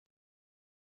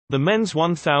The men's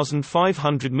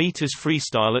 1,500 meters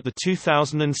freestyle at the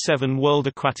 2007 World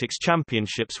Aquatics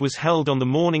Championships was held on the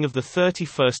morning of the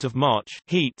 31st of March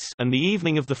heats and the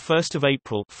evening of the 1st of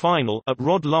April final at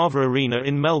Rod Laver Arena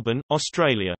in Melbourne,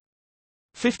 Australia.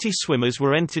 50 swimmers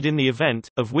were entered in the event,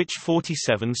 of which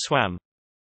 47 swam.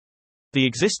 The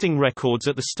existing records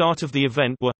at the start of the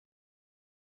event were: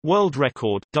 World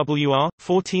record, WR,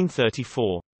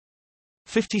 1434.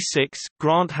 56,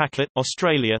 Grant Hackett,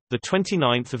 Australia,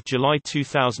 29 July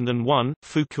 2001,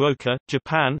 Fukuoka,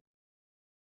 Japan.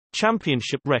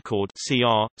 Championship record,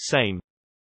 CR, same.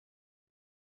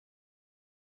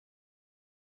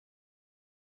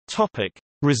 Topic: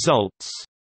 Results.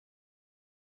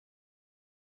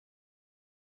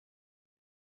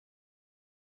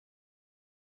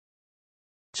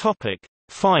 Topic: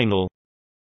 Final.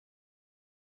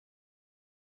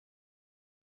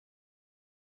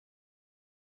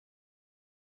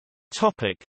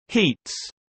 Topic: Heats.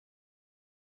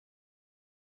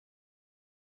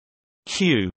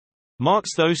 Q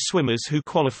marks those swimmers who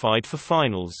qualified for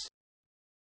finals.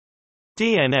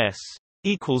 DNS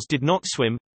equals did not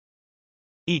swim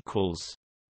equals.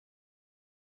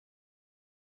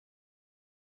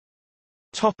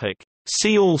 Topic: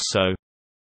 See also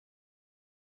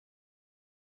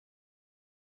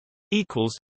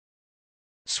equals.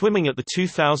 Swimming at the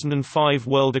 2005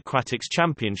 World Aquatics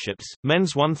Championships,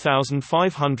 men's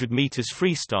 1,500 meters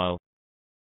freestyle.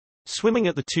 Swimming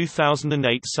at the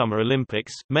 2008 Summer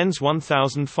Olympics, men's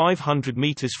 1,500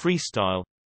 meters freestyle.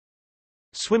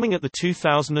 Swimming at the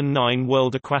 2009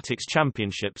 World Aquatics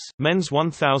Championships, men's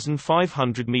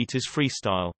 1,500 meters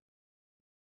freestyle.